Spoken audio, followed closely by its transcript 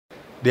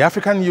The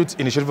African Youth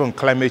Initiative on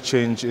Climate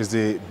Change is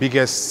the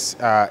biggest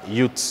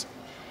youth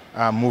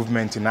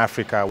movement in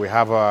Africa. We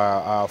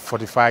have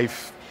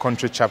 45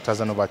 country chapters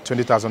and over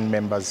 20,000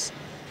 members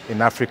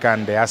in Africa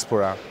and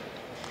diaspora.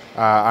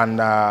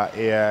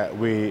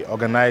 We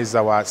organized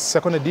our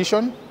second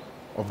edition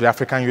of the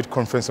African Youth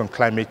Conference on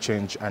Climate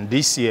Change. And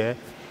this year,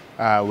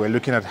 we're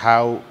looking at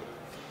how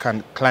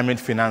can climate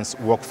finance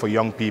work for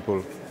young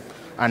people.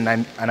 And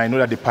I know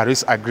that the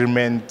Paris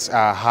Agreement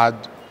had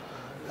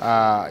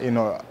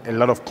a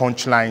lot of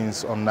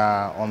punchlines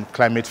on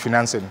climate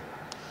financing.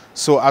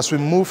 So as we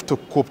move to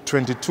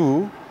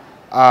COP22,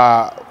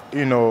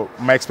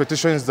 my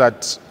expectation is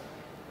that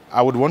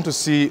I would want to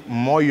see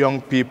more young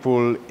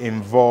people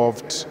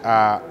involved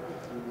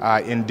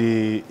in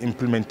the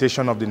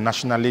implementation of the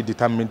nationally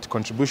determined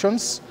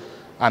contributions,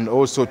 and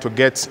also to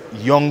get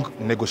young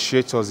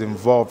negotiators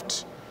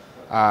involved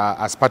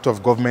as part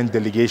of government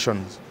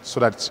delegations, so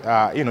that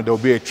there will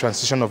be a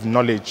transition of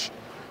knowledge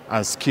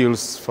and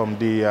skills from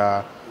the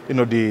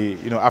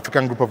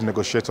African group of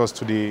negotiators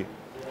to the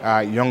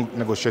young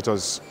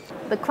negotiators.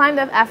 The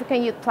Climate Up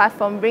African Youth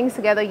Platform brings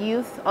together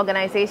youth,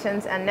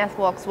 organizations and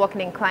networks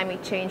working in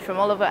climate change from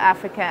all over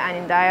Africa and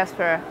in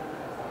diaspora.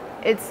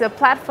 It's a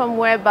platform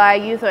whereby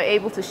youth are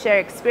able to share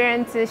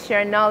experiences,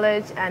 share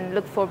knowledge and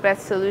look for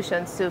best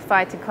solutions to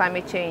fighting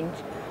climate change.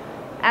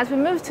 As we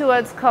move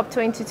towards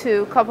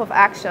COP22, COP of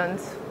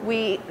Actions,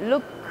 we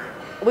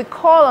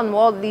call on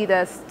world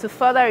leaders to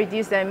further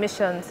reduce their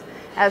emissions,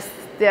 as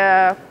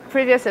their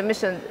previous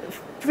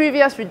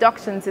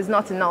reductions is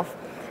not enough.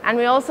 And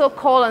we also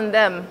call on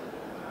them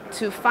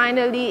to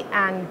finally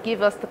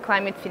give us the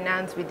climate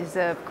finance we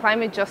deserve.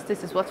 Climate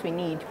justice is what we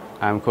need.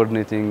 I'm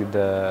coordinating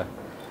the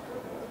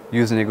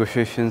Youth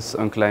Negotiations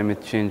on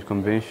Climate Change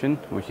Convention,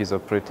 which is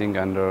operating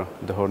under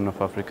the Horn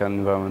of Africa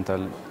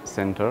Environmental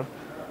Center,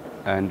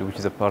 and which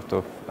is a part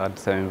of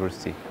Addis Ababa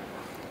University.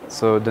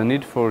 So the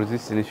need for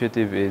this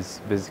initiative is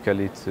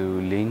basically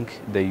to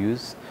link the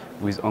youth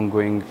with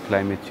ongoing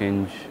climate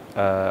change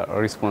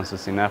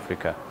responses in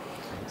Africa.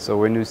 So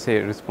when you say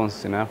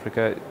responses in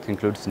Africa, it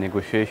includes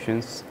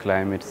negotiations,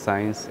 climate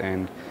science,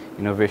 and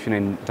innovation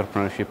and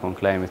entrepreneurship on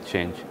climate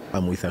change.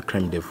 I'm with a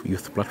Crime Dev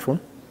Youth Platform.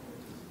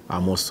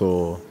 I'm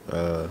also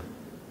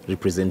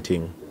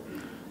representing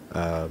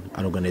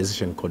an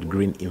organization called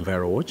Green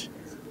Enviro Watch.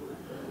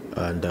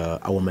 And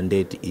our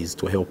mandate is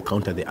to help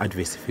counter the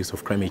adverse effects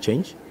of climate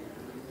change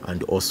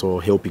and also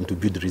helping to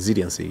build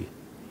resiliency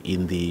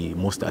in the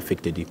most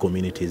affected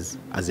communities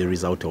as a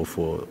result of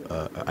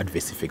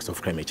adverse effects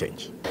of climate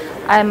change.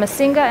 I'm a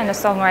singer and a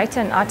songwriter,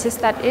 an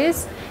artist that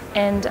is,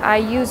 and I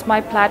use my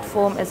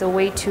platform as a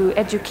way to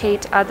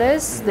educate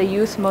others, the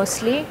youth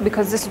mostly,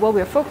 because this is what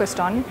we're focused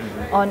on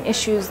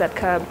issues that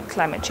curb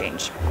climate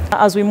change.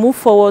 As we move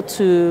forward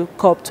to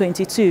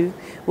COP22,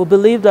 we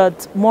believe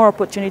that more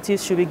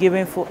opportunities should be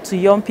given to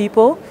young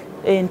people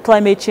in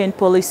climate change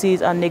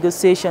policies and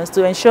negotiations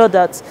to ensure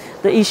that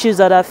the issues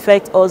that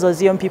affect us as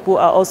young people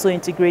are also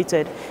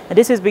integrated. And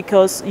this is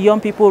because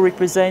young people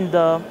represent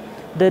the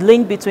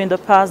link between the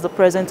past, the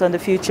present and the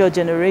future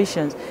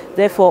generations.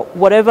 Therefore,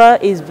 whatever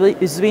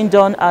is being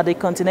done at the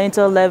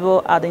continental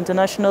level, at the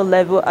international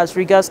level as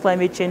regards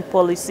climate change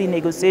policy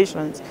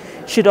negotiations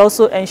should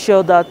also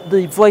ensure that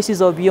the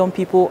voices of young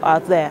people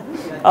are there.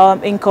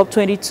 In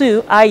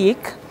COP22,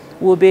 IEC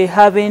will be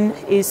having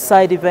its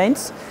side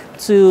events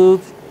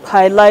to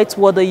highlight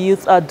what the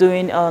youth are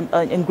doing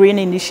in Green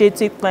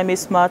Initiative, Climate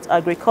Smart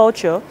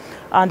Agriculture,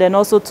 and then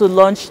also to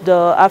launch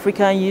the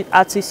African Youth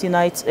Artists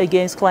Unite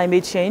Against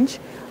Climate Change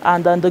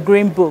and then the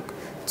Green Book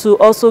to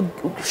also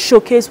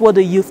showcase what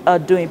the youth are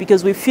doing,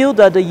 because we feel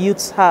that the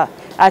youths are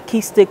key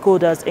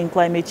stakeholders in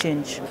climate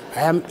change.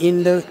 I am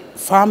in the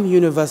Farm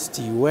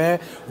University where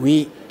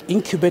we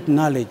incubate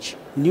knowledge,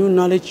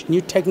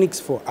 new techniques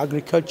for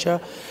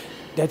agriculture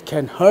that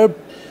can help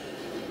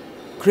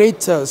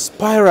create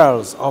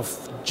spirals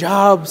of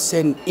jobs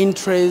and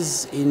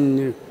interests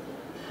in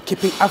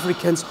keeping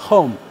Africans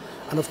home.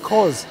 And of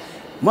course,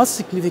 most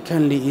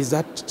significantly is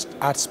that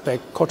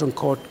aspect,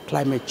 quote-unquote,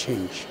 climate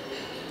change.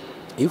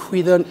 If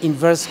we don't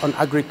invest on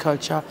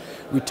agriculture,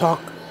 we talk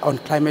on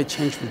climate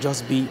change will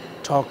just be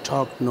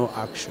talk, no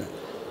action.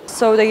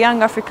 So the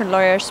Young African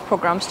Lawyers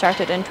program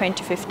started in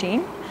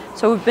 2015.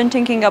 So we've been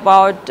thinking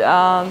about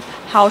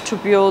how to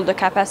build the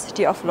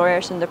capacity of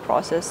lawyers in the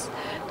process.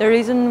 The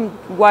reason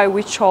why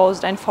we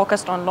chose and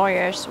focused on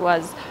lawyers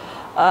was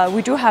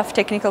we do have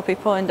technical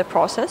people in the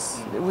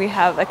process. We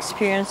have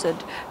experienced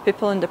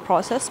people in the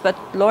process, but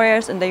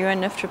lawyers in the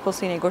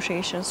UNFCCC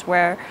negotiations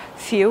were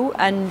few,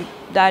 and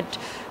that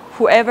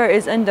whoever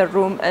is in the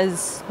room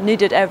is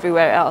needed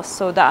everywhere else.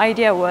 So the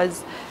idea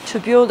was to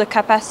build the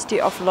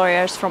capacity of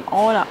lawyers from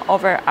all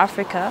over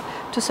Africa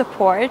to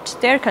support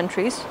their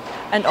countries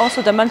and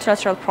also the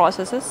multilateral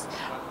processes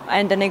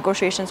and the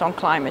negotiations on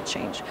climate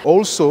change.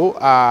 Also,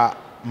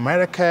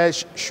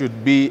 Marrakesh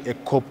should be a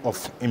COP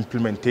of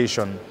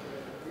implementation.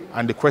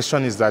 And the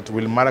question is that,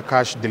 will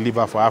Marrakesh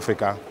deliver for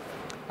Africa?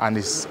 And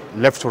it's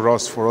left for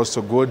us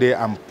to go there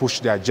and push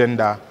the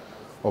agenda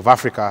of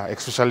Africa,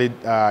 especially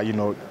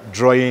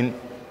drawing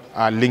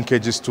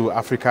linkages to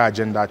Africa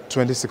Agenda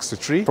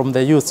 2063. From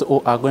the youth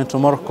who are going to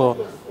Morocco,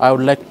 I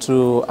would like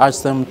to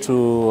ask them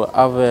to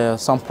have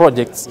some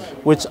projects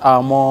which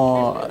are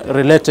more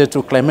related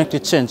to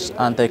climate change,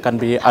 and they can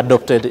be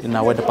adopted in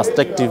a wider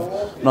perspective,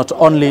 not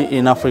only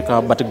in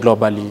Africa but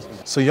globally.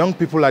 So young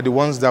people are the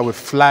ones that will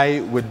fly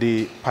with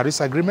the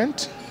Paris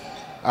Agreement.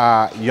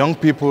 Young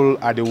people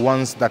are the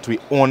ones that will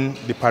own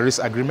the Paris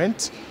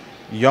Agreement.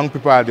 Young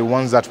people are the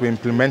ones that will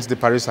implement the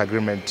Paris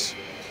Agreement.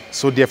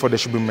 So therefore, they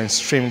should be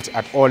mainstreamed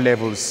at all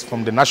levels,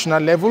 from the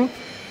national level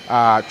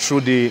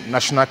through the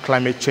national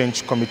climate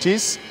change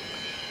committees,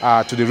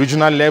 to the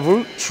regional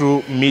level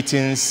through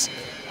meetings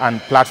and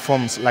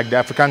platforms like the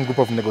African Group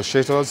of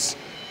Negotiators,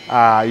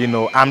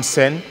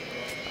 AMCEN,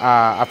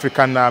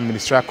 African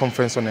Ministerial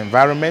Conference on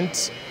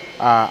Environment,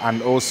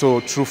 and also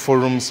through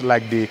forums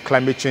like the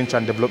Climate Change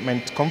and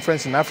Development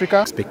Conference in Africa.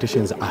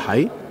 Expectations are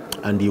high,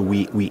 and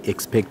we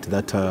expect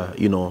that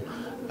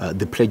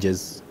the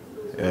pledges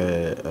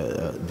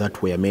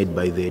that were made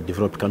by the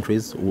developed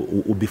countries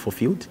will be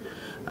fulfilled.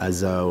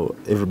 As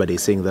everybody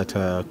is saying that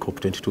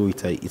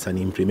COP22 it's an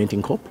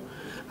implementing COP,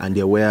 and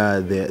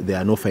where there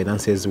are no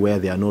finances, where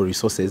there are no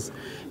resources,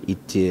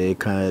 it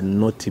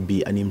cannot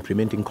be an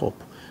implementing COP.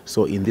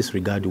 So in this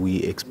regard, we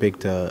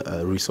expect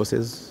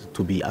resources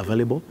to be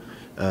available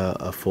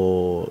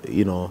for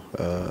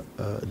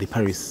the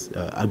Paris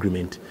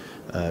Agreement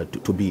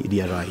to be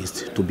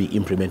realized, to be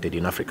implemented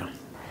in Africa.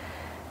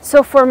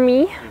 So for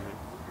me,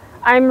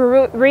 I'm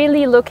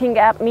really looking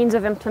at means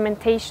of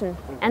implementation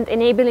and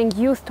enabling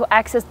youth to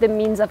access the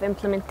means of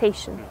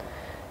implementation.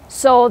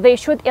 So they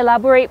should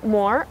elaborate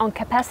more on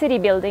capacity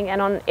building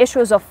and on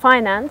issues of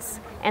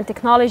finance and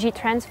technology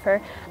transfer,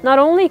 not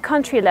only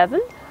country level,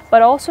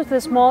 but also to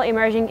the small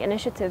emerging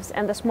initiatives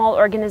and the small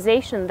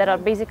organizations that are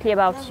basically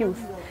about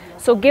youth.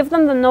 So give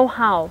them the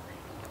know-how.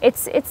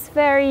 It's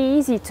very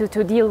easy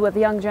to deal with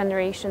young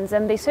generations,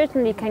 and they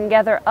certainly can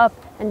gather up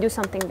and do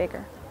something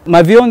bigger.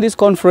 My view on this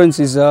conference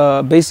is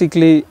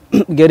basically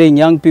getting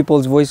young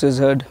people's voices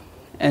heard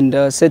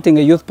and setting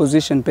a youth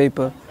position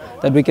paper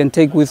that we can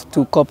take with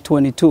to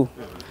COP22.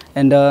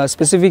 And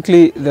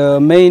specifically, the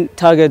main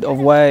target of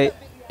why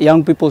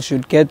young people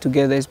should get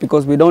together is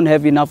because we don't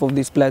have enough of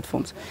these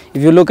platforms.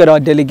 If you look at our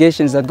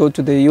delegations that go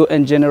to the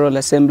UN General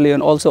Assembly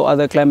and also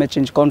other climate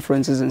change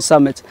conferences and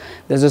summits,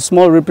 there's a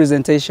small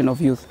representation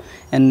of youth.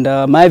 And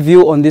my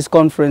view on this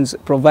conference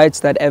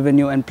provides that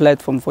avenue and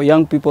platform for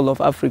young people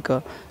of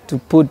Africa to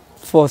put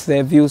forth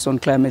their views on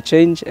climate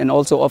change and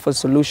also offer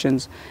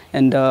solutions,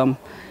 and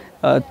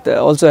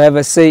also have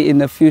a say in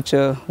the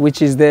future,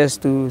 which is theirs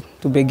to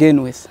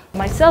begin with.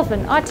 Myself,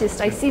 an artist,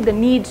 I see the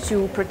need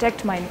to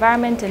protect my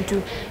environment and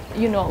to,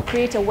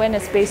 create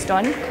awareness based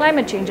on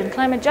climate change and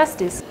climate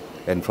justice.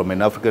 And from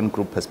an African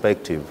group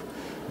perspective,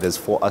 there's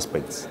 4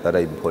 aspects that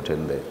are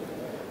important there.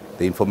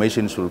 The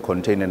information should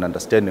contain an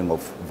understanding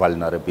of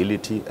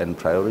vulnerability and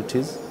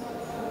priorities.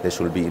 There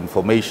should be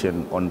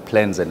information on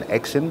plans and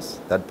actions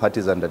that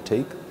parties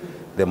undertake.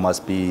 There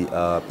must be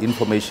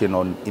information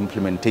on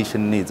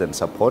implementation needs and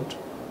support.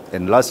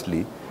 And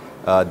lastly,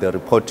 the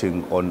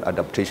reporting on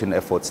adaptation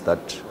efforts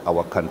that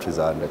our countries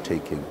are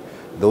undertaking.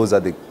 Those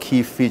are the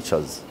key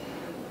features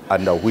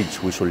under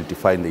which we should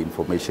define the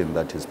information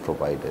that is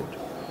provided.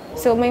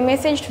 So my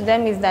message to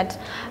them is that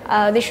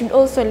they should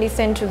also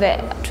listen to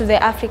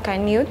the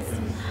African youths,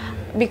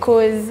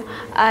 because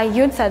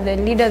youths are the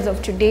leaders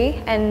of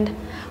today, and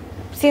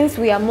since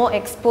we are more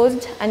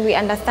exposed and we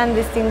understand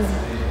these things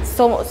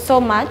so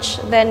much,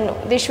 then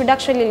they should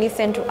actually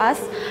listen to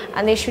us,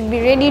 and they should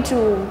be ready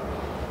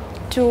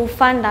to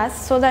fund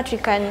us so that we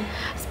can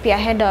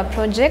spearhead our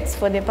projects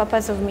for the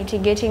purpose of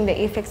mitigating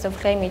the effects of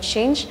climate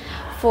change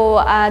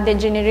for the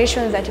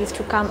generations that is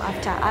to come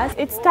after us.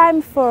 It's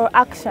time for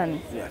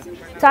action.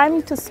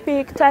 Time to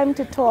speak, time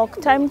to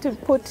talk, time to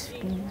put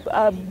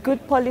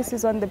good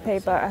policies on the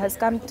paper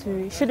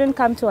shouldn't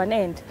come to an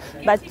end,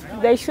 but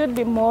there should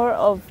be more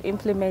of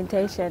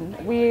implementation.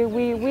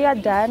 We are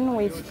done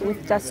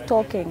with just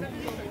talking.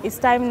 It's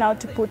time now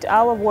to put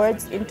our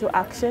words into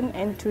action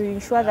and to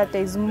ensure that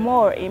there is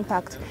more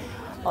impact,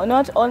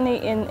 not only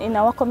in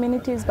our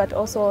communities, but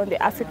also on the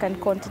African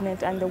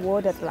continent and the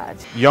world at large.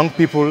 Young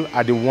people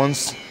are the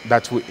ones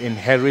that will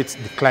inherit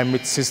the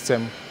climate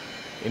system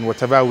in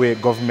whatever way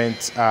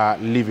government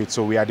leave it.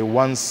 So we are the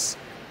ones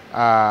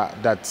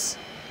that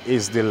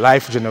is the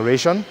life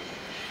generation,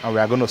 and we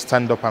are going to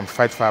stand up and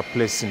fight for our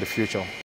place in the future.